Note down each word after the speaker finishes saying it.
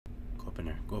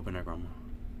Go open that, Grandma.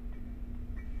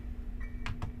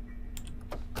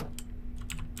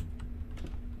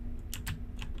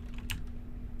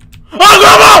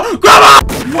 Oh, Grandma! Grandma!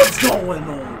 What's going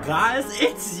on, guys?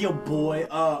 It's your boy,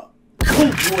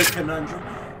 CoolBoy Conundrum.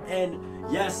 And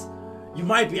yes, you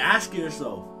might be asking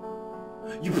yourself.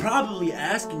 You're probably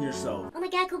asking yourself. Oh my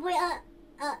god, CoolBoy,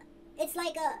 it's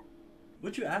like,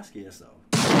 What you asking yourself?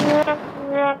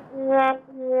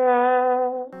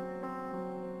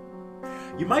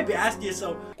 You might be asking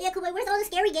yourself, yeah, CoolBoy, where's all the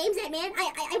scary games at, man?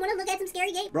 I want to look at some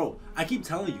scary games. bro, I keep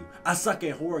telling you, I suck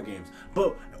at horror games.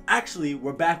 But actually,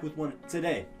 we're back with one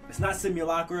today. It's not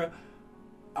Simulacra.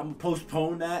 I'm gonna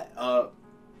postpone that.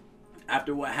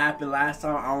 After what happened last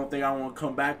time, I don't think I want to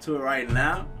come back to it right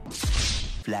now.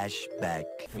 Flashback.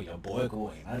 For your boy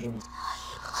going.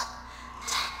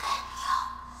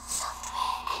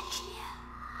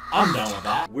 I'm done with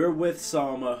that. We're with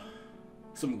some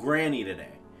granny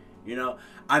today. You know,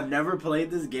 I've never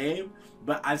played this game,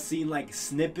 but I've seen like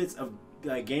snippets of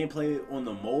like gameplay on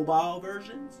the mobile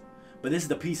versions. But this is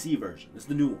the PC version. This is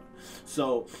the new one.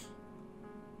 So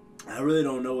I really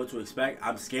don't know what to expect.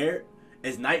 I'm scared.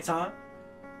 It's nighttime,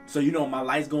 so you know my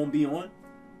light's gonna be on.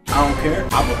 I don't care.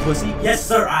 I'm a pussy. Yes,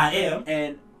 sir, I am.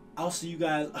 And I'll see you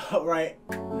guys right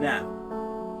now.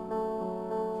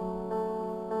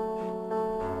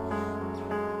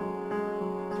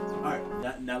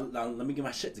 Now let me get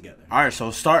my shit together. Alright,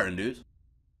 so starting, dudes.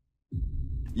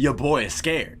 Your boy is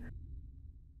scared.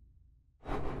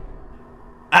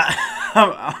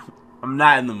 I'm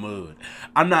not in the mood.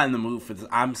 I'm not in the mood for this.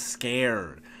 I'm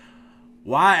scared.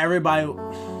 Why everybody...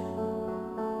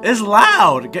 It's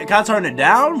loud. Can I turn it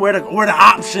down? Where the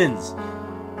options?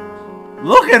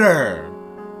 Look at her.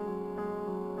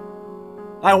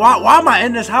 Like, why am I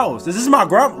in this house? This is my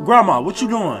grandma. What you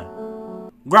doing?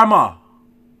 Grandma.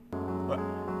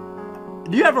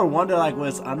 Do you ever wonder like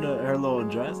what's under her little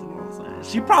dress? You know what I'm saying?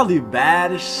 She probably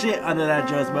bad as shit under that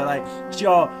dress, but like she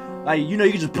all like, you know,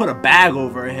 you can just put a bag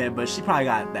over her head, but she probably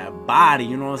got that body,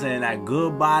 you know what I'm saying? That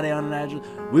good body under that dress.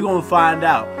 We're gonna find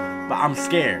out. But I'm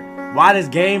scared. Why this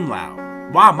game loud?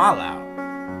 Why am I loud?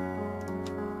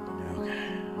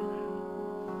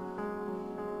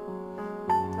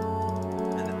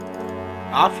 Okay.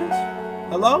 Options?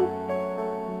 Hello?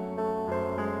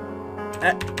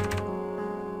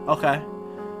 Okay.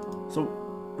 So,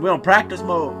 we're on practice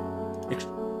mode.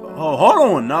 Oh, hold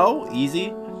on, no. Easy.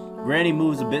 Granny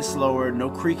moves a bit slower. No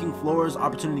creaking floors.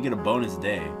 Opportunity to get a bonus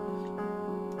day.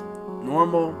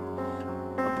 Normal.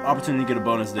 Opportunity to get a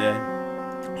bonus day.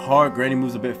 Hard. Granny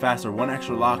moves a bit faster. One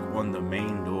extra lock on the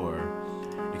main door.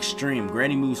 Extreme.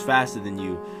 Granny moves faster than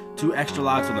you. 2 extra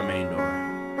locks on the main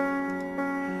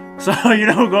door. So, you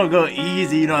know, we're gonna go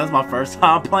easy. You know, that's my first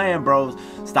time playing, bros.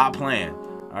 Stop playing.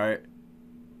 Alright.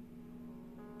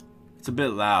 It's a bit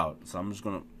loud, so I'm just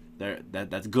gonna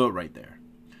that's good right there.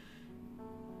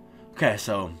 Okay,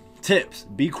 so tips: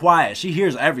 be quiet. She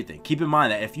hears everything. Keep in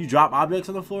mind that if you drop objects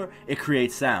on the floor, it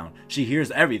creates sound. She hears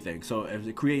everything, so if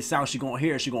it creates sound, she gonna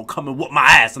hear it. She gonna come and whoop my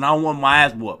ass, and I don't want my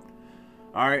ass whooped.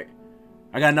 All right,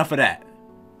 I got enough of that.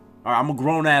 All right, I'm a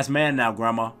grown ass man now,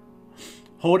 Grandma.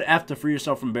 Hold F to free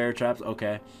yourself from bear traps.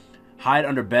 Okay. Hide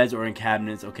under beds or in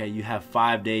cabinets. Okay, you have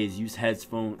 5 days. Use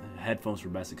headphones for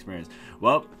best experience.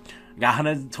 Well, got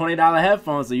 $120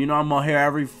 headphones, so you know I'm gonna hear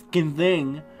every fucking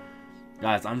thing.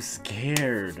 Guys, I'm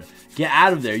scared. Get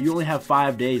out of there. You only have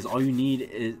 5 days. All you need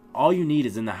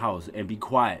is in the house and be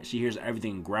quiet. She hears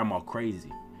everything. Grandma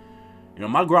crazy. You know,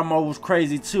 my grandma was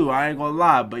crazy too. I ain't gonna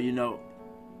lie, but you know,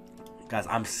 guys,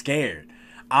 I'm scared.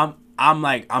 I'm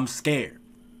scared.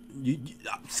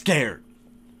 I'm scared.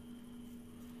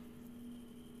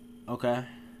 Okay.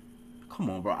 Come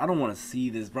on, bro. I don't want to see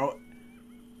this, bro.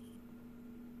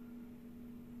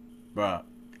 Bro.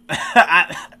 I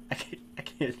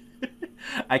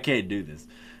can't do this.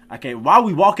 I can't. Why are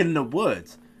we walking in the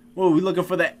woods? What, are we looking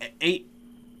for the 8?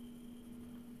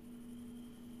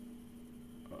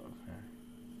 Okay.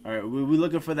 Alright, we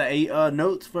looking for the 8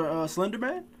 notes for Slender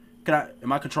Man?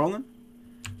 Am I controlling?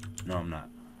 No, I'm not.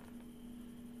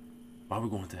 Why are we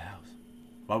going to the house?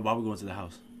 Why are we going to the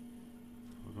house?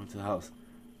 We're going to the house.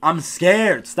 I'm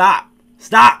scared. Stop.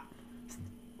 Stop.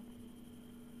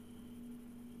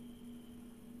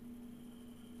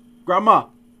 Grandma.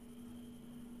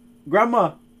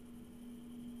 Grandma.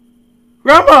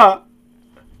 Grandma.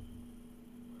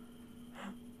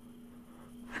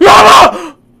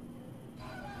 Grandma.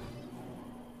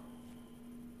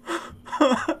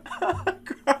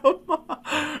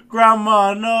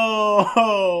 Grandma,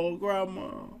 no. Grandma.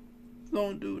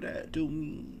 Don't do that to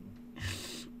me.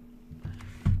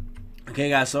 Okay,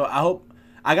 guys, so I hope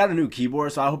I got a new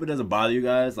keyboard, so I hope it doesn't bother you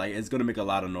guys. Like, it's gonna make a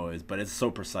lot of noise, but it's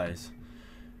so precise.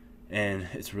 And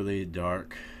it's really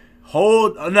dark.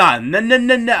 Hold on.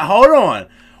 Hold on.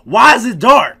 Why is it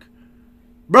dark?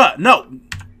 Bruh, no.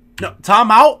 No,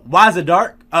 time out. Why is it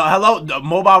dark? Hello? The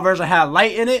mobile version had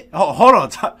light in it? Oh, hold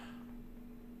on.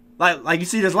 Like you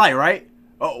see this light, right?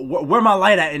 Oh, where my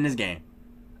light at in this game?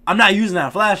 I'm not using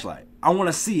that flashlight. I want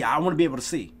to see. I want to be able to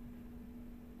see.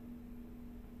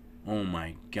 Oh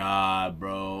my god,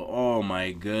 bro. Oh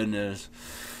my goodness.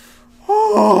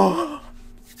 Oh.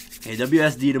 Okay,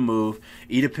 WSD to move.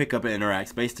 E to pick up and interact.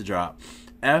 Space to drop.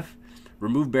 F,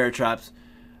 remove bear traps.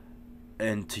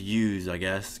 And to use, I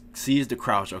guess. C is to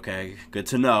crouch. Okay, good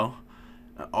to know.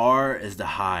 R is to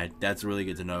hide. That's really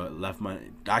good to know. Left my.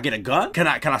 I get a gun? Can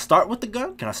I start with the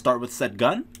gun? Can I start with said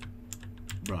gun?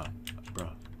 Bruh.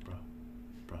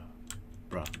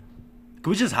 Can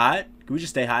we just hide? Can we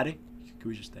just stay hiding? Can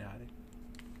we just stay hiding?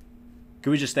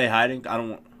 Can we just stay hiding? I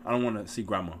don't want to see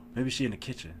grandma. Maybe she in the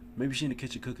kitchen. Maybe she in the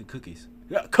kitchen cooking cookies.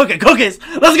 Yeah, cooking cookies.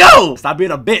 Let's go. Stop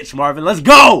being a bitch, Marvin. Let's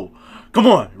go. Come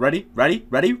on. Ready? Ready?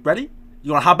 Ready? Ready?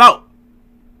 You want to hop out?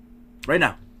 Right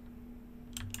now.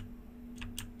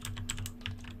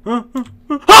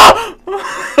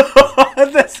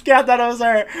 This guy thought I was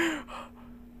her.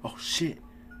 Oh shit.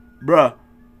 Bruh.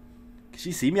 Can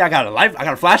she see me? I got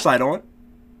a flashlight on.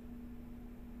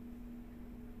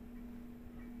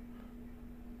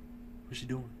 What's she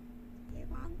doing? You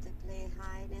want to play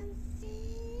hide and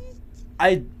seek?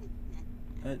 I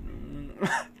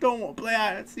don't want to play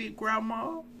hide and seek,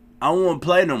 Grandma. I don't want to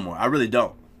play no more. I really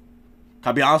don't. Can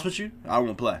I be honest with you? I don't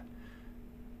want to play.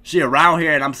 She around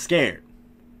here and I'm scared.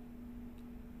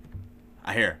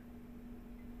 I hear her.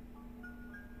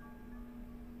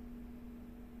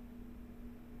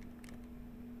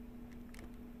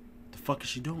 The fuck is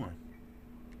she doing?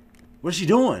 What is she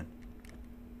doing?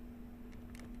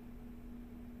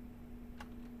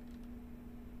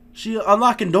 She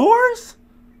unlocking doors?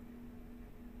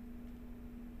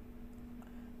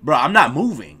 Bro, I'm not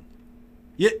moving.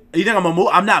 You think I'm gonna move?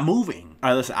 I'm not moving. All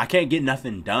right, listen, I can't get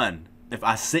nothing done if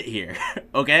I sit here.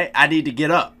 Okay? I need to get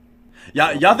up.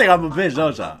 Y'all think I'm a bitch,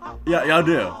 don't y'all? Y'all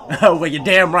do. Well, you're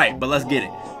damn right, but let's get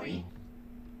it.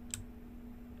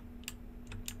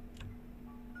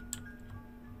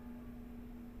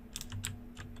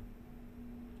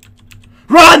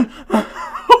 Run!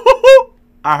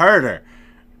 I heard her.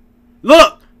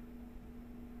 Look!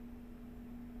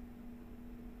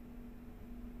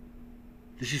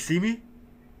 Did she see me?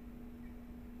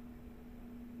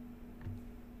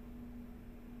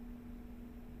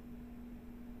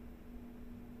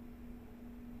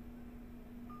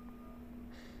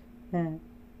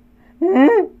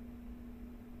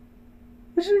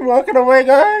 Is she walking away,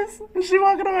 guys? Is she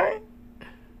walking away?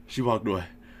 She walked away.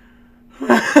 No,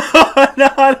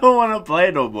 I don't want to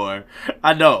play no more.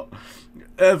 I don't.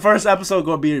 First episode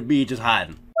gonna be me just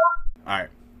hiding. Alright.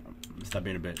 Stop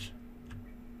being a bitch.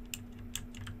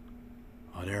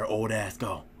 Oh, there old ass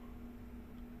go.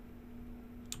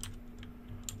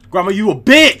 Grandma, you a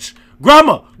bitch!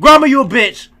 Grandma, you a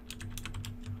bitch!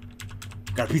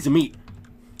 Got a piece of meat.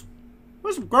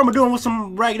 What's grandma doing with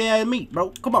some raggedy ass meat, bro?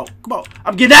 Come on.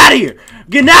 I'm getting out of here.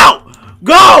 Getting out.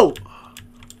 Go.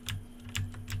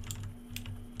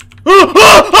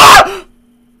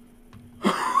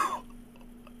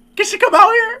 Can she come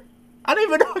out here? I didn't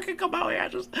even know I could come out here.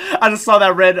 I just saw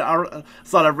that red. I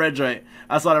saw that red joint.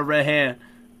 I saw that red hand.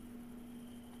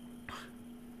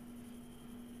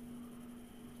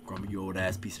 Grandma, you old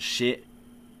ass piece of shit.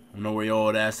 I don't know where your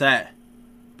old ass at,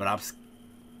 but I'm.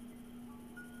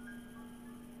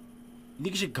 You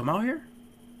think she should come out here?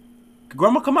 Could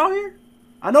grandma come out here?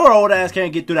 I know her old ass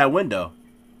can't get through that window.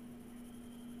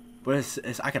 But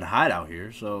I can hide out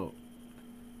here, so.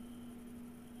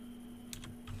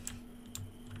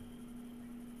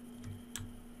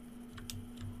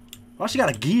 Why she got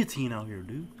a guillotine out here,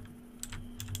 dude?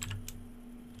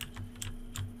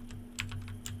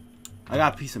 I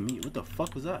got a piece of meat. What the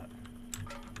fuck was that?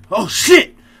 Oh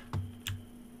shit!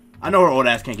 I know her old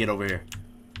ass can't get over here.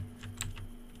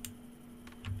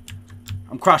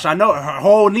 I'm crushed. I know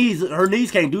her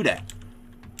knees can't do that.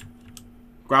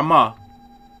 Grandma.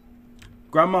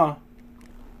 Grandma.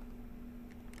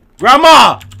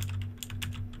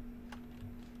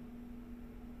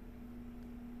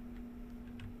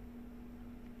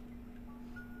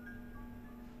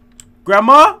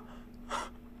 Grandma?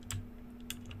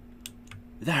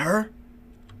 Is that her?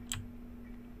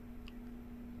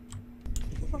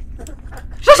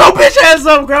 Shut your bitch ass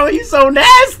up, Grandma. You so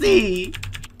nasty.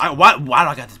 Why do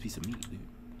I got this piece of meat, dude?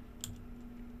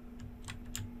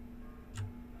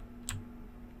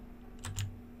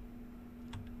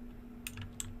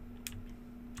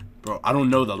 Bro, I don't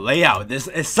know the layout.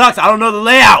 It sucks. I don't know the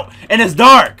layout. And it's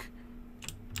dark.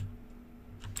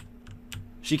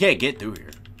 She can't get through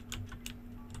here.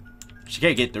 She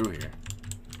can't get through here.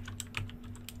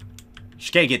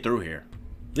 She can't get through here.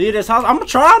 Leave this house. I'm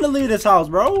trying to leave this house,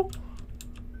 bro.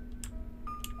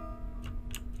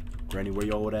 Granny, where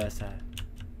your old ass at?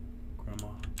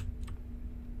 Grandma.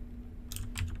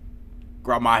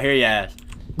 Grandma, I hear your ass.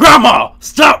 Grandma!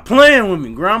 Stop playing with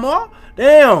me, Grandma!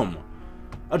 Damn!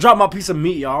 I dropped my piece of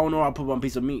meat, y'all. I don't know where I put my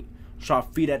piece of meat. Try to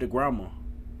feed that to Grandma.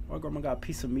 My grandma got a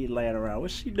piece of meat laying around.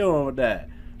 What's she doing with that?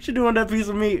 She doing that piece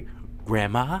of meat?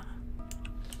 Grandma?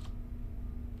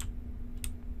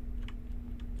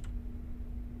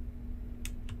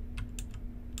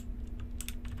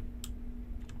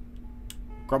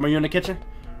 Grandma, you in the kitchen?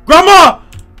 Grandma!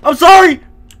 I'm sorry!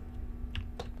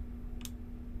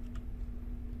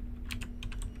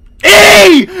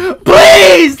 E!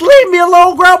 Please! Leave me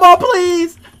alone, Grandma,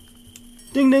 please!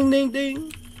 Ding, ding, ding,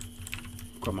 ding.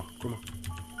 Grandma, Grandma.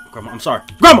 Grandma, I'm sorry.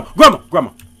 Grandma! Grandma!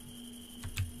 Grandma!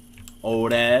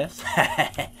 Old ass.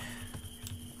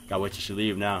 Gotta wait till she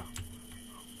leave now.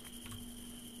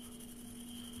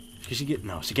 Can she get...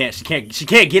 No, she can't. She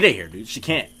can't get in here, dude. She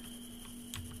can't.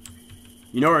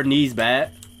 You know her knee's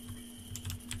bad.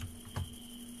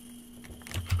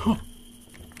 Oh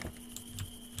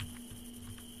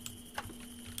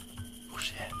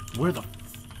shit. Where the...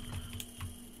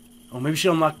 Oh, maybe she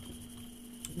unlocked...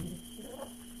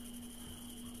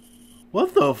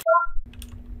 What the f...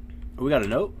 Oh, we got a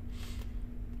note?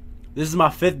 This is my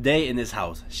 5th day in this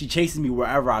house. She chases me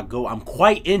wherever I go. I'm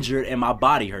quite injured and my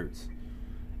body hurts.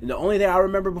 And the only thing I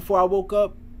remember before I woke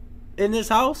up in this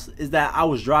house is that I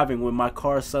was driving when my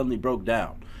car suddenly broke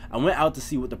down. I went out to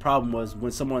see what the problem was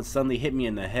when someone suddenly hit me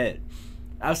in the head.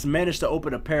 I managed to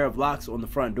open a pair of locks on the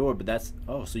front door, but that's...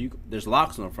 Oh, so there's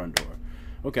locks on the front door.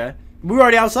 Okay. We were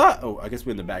already outside. Oh, I guess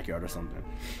we're in the backyard or something.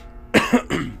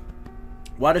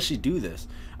 Why does she do this?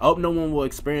 I hope no one will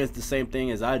experience the same thing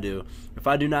as I do. If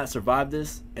I do not survive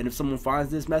this, and if someone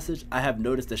finds this message, I have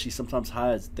noticed that she sometimes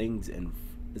hides things in...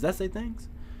 Does that say things?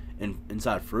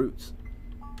 Inside fruits.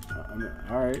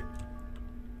 Alright.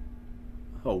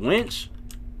 A winch?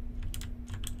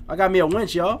 I got me a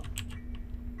winch, y'all.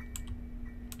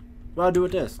 What do I do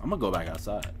with this? I'm gonna go back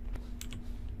outside.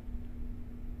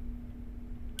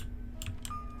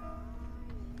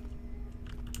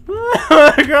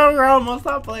 Grandma,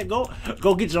 stop playing. Go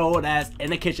get your old ass in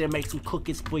the kitchen and make some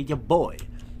cookies for your boy.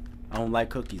 I don't like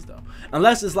cookies though.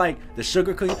 Unless it's like the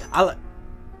sugar cookie. I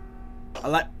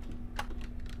like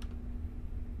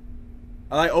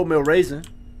oatmeal raisin.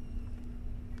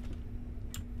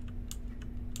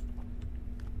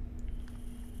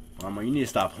 Mama, you need to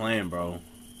stop playing, bro.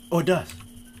 Oh, it does.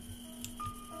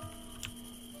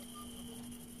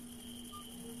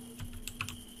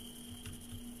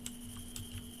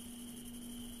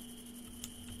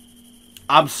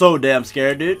 I'm so damn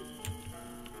scared, dude.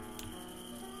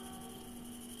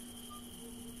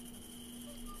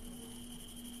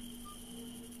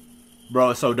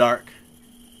 Bro, it's so dark.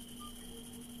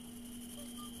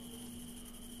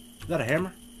 Is that a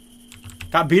hammer?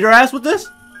 Can I beat her ass with this?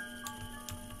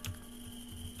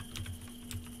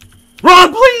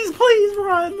 Run, please, please,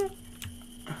 run.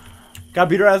 Can I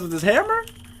beat her ass with this hammer?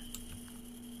 Can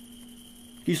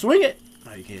you swing it?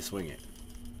 No, you can't swing it.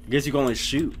 I guess you can only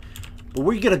shoot. But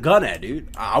where you get a gun at, dude?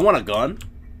 I want a gun.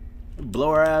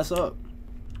 Blow her ass up.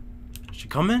 Is she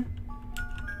coming?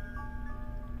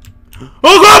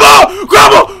 Oh, Grandma!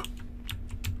 Grandma!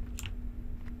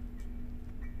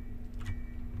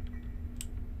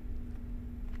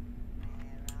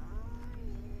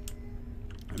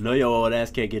 I know your old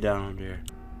ass can't get down there.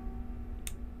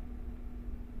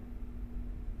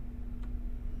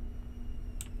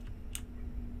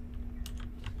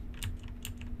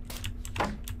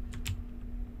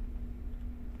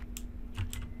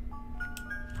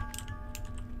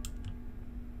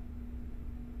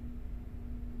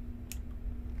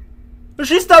 But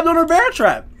she stepped on her bear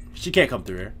trap. She can't come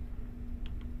through here.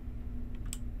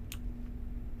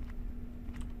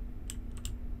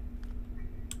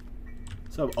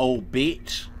 What's up, old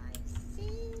bitch?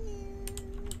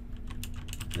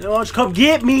 You know, just come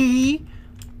get me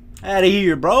out of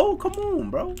here, bro. Come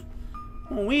on, bro.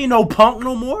 Come on, we ain't no punk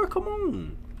no more. Come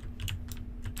on.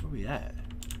 Where we at?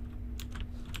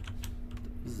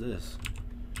 What is this?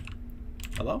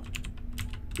 Hello?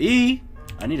 E?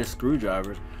 I need a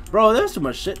screwdriver. Bro, there's too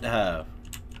much shit to have.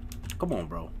 Come on,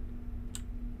 bro.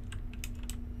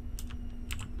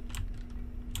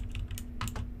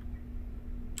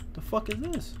 The fuck is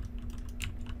this?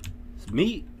 It's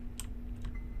meat.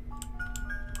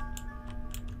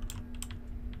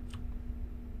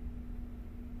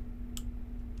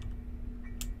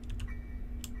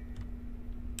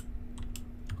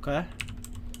 Okay.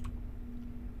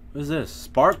 What is this?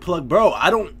 Spark plug, bro. I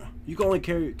don't. You can only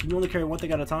carry. Can you only carry one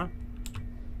thing at a time?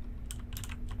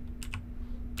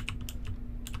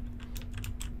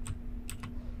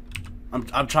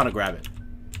 I'm trying to grab it.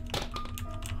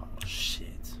 Oh shit.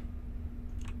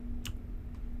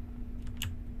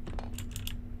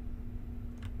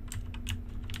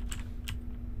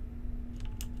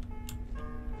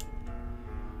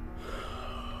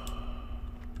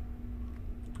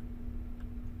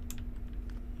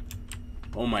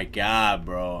 Oh my god,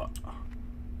 bro.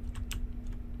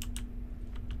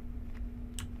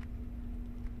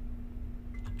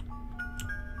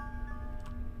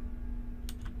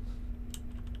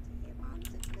 You want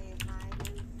to play hide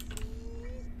and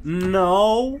seek?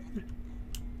 No.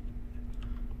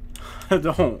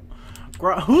 Don't.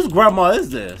 Whose grandma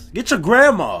is this? Get your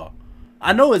grandma.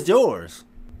 I know it's yours.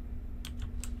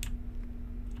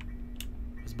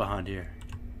 What's behind here?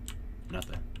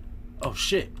 Nothing. Oh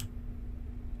shit.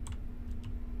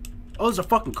 Oh, there's a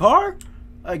fucking car?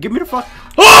 Give me the fuck.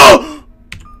 Oh!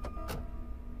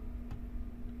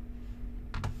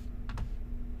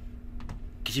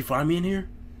 Can you find me in here?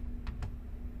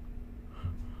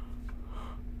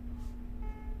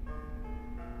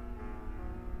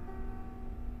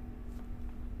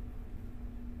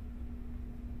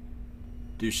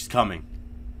 Dude, she's coming.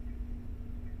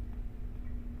 Where are you?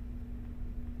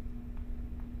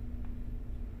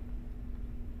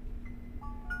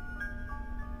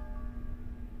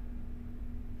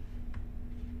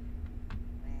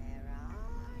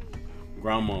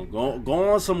 Grandma,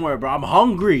 go on somewhere, bro. I'm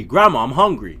hungry. Grandma, I'm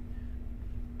hungry.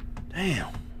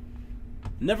 Damn.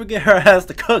 Never get her ass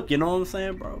to cook, you know what I'm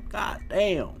saying, bro? God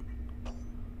damn.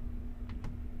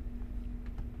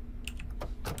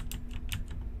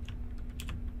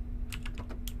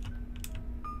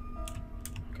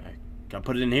 Okay. Can I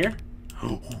put it in here?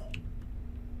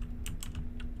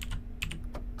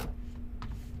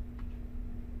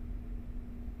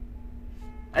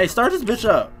 Hey, start this bitch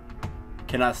up.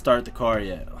 Cannot start the car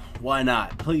yet. Why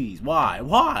not? Please. Why?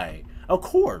 Why? Of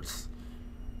course.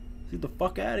 Get the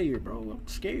fuck out of here, bro. I'm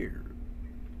scared.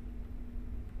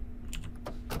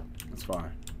 That's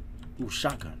fine. Ooh,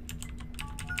 shotgun.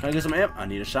 Can I get some amp? I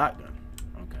need a shotgun.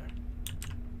 Okay.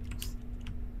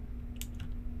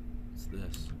 What's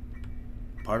this?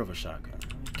 Part of a shotgun.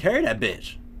 Carry that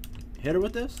bitch. Hit her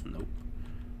with this? Nope.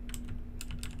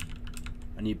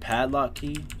 I need padlock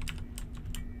key.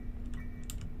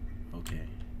 Okay.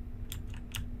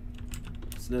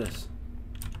 What's this?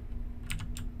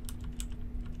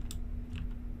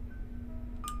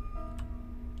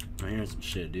 I'm hearing some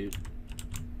shit, dude.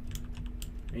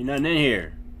 Ain't nothing in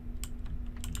here.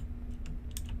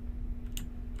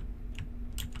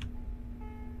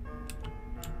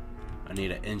 I need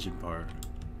an engine part.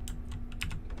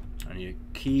 I need a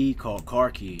key called car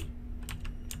key.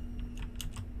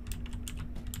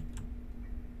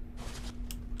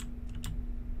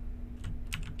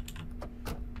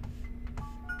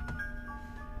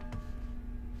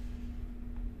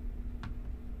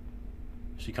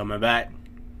 She coming back?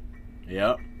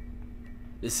 Yep.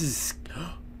 This is.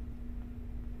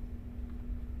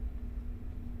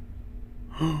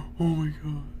 Oh my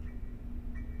god.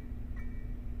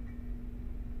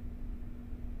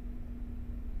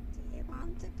 Do you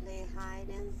want to play hide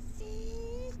and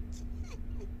seek?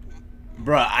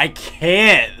 Bruh, I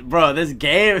can't. Bro, this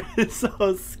game is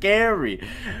so scary.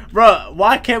 Bro,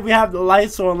 why can't we have the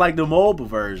lights on like the mobile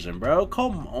version, bro?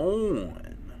 Come on.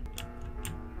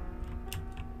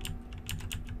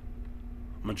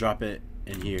 I'm gonna drop it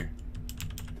in here.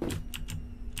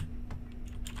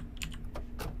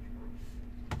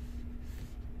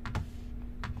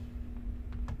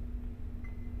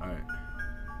 Alright.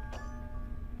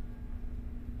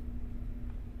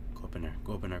 Go up in there.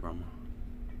 Go up in there, Grandma.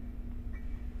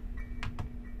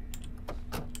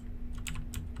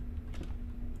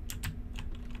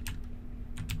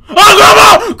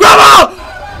 Oh, Grandma! Grandma!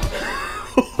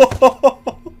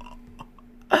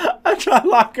 I tried to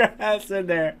lock her ass in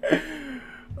there.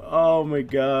 Oh my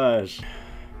gosh.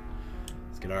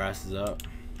 Let's get our asses up.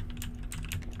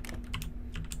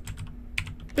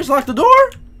 Just lock the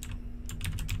door?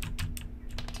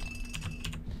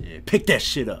 Yeah, pick that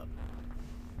shit up.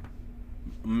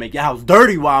 I'm gonna make your house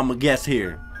dirty while I'm a guest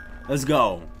here. Let's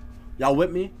go. Y'all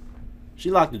with me? She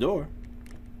locked the door.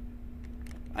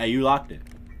 Hey, you locked it.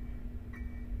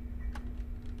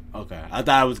 Okay, I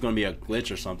thought it was gonna be a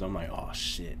glitch or something. I'm like, oh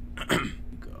shit.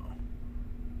 Go.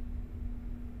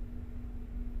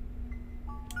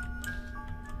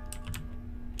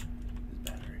 This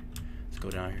battery. Let's go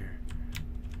down here.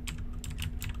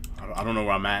 I don't know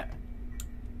where I'm at.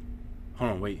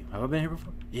 Hold on, wait. Have I been here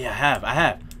before? Yeah, I have. I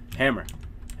have. Hammer.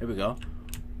 Here we go.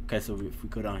 Okay, so if we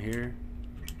go down here,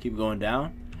 keep going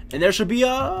down, and there should be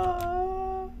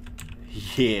a.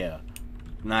 Yeah,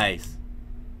 nice.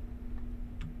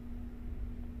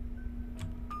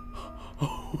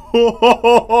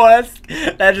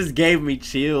 That just gave me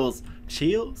chills.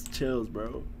 Chills,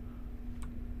 bro.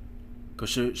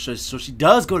 Cause so she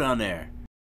does go down there.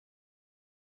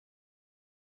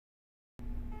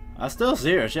 I still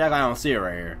see her. She act like I don't see her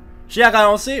right here. She act like I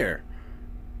don't see her.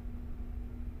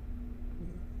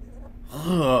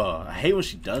 Ugh, I hate when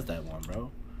she does that one,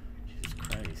 bro. Jesus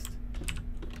Christ.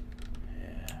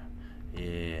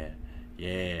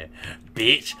 Yeah.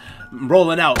 Bitch. I'm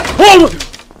rolling out. Oh!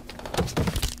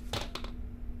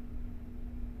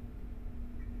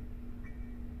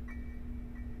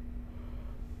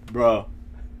 Bro.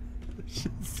 She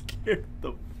scared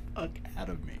the fuck out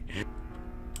of me.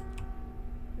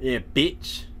 Yeah,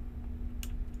 bitch.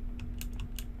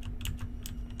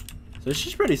 So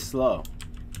she's pretty slow.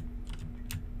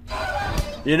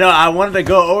 You know, I wanted to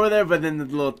go over there, but then the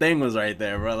little thing was right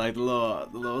there, bro. Like the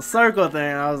little circle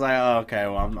thing. I was like, oh, okay,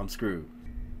 well, I'm screwed.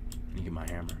 Let me get my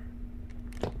hammer.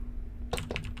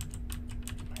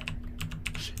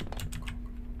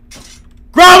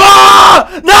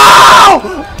 Grandma!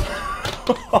 No!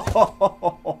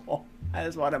 I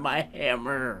just wanted my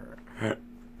hammer.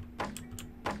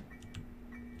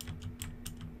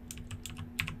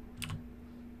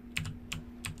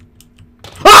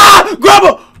 Ah!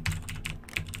 Grandma!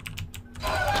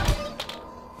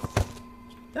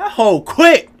 That hoe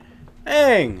quick!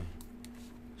 Dang!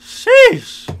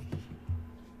 Sheesh!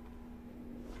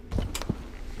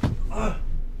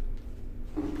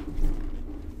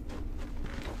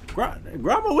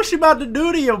 Grandma, what she about to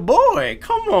do to your boy?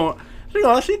 Come on.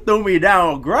 She threw me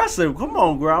down aggressive. Come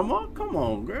on, Grandma. Come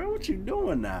on, girl. What you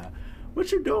doing now?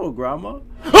 What you doing, Grandma?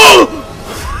 Oh!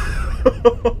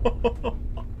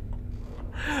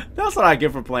 That's what I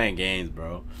get for playing games,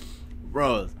 bro.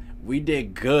 Bros, we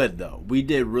did good, though. We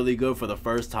did really good for the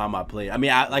first time I played. I mean,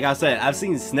 like I said, I've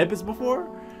seen snippets before.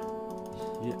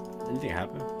 Yeah, anything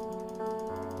happen?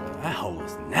 That hoe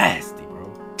was nasty,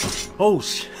 bro. Oh,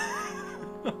 shit.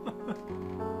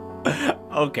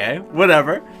 Okay,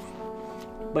 whatever.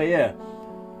 But yeah,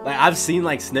 like I've seen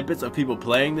like snippets of people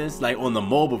playing this like on the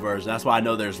mobile version. That's why I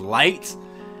know there's lights,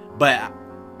 but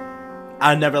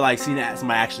I never like seen that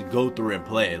somebody actually go through and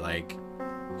play it. Like,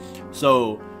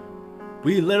 so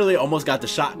we literally almost got the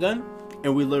shotgun,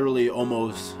 and we literally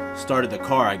almost started the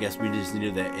car. I guess we just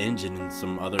needed the engine and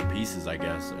some other pieces, I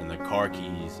guess, and the car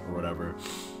keys or whatever.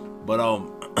 But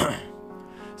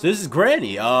so this is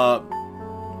Granny.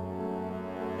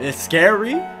 It's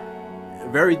scary,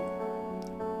 very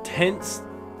tensed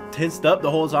up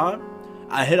the whole time.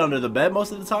 I hid under the bed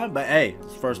most of the time, but hey,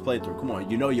 it's first playthrough. Come on,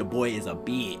 you know your boy is a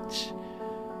bitch.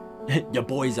 Your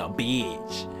boy's a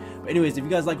bitch. But anyways, if you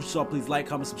guys like what you saw, please like,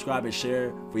 comment, subscribe, and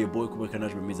share for your boy CoolBoy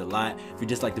Conundrum. It means a lot. If you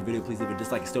dislike the video, please leave a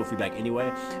dislike. It's still feedback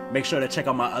anyway. Make sure to check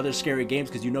out my other scary games,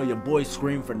 because you know your boy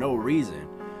screamed for no reason.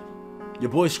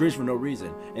 Your boy screams for no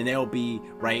reason, and they'll be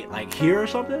right like here or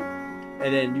something.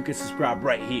 And then you can subscribe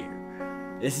right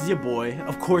here. This is your boy.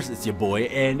 Of course it's your boy.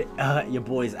 And your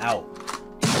boy's out.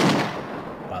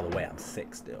 By the way, I'm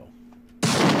sick still.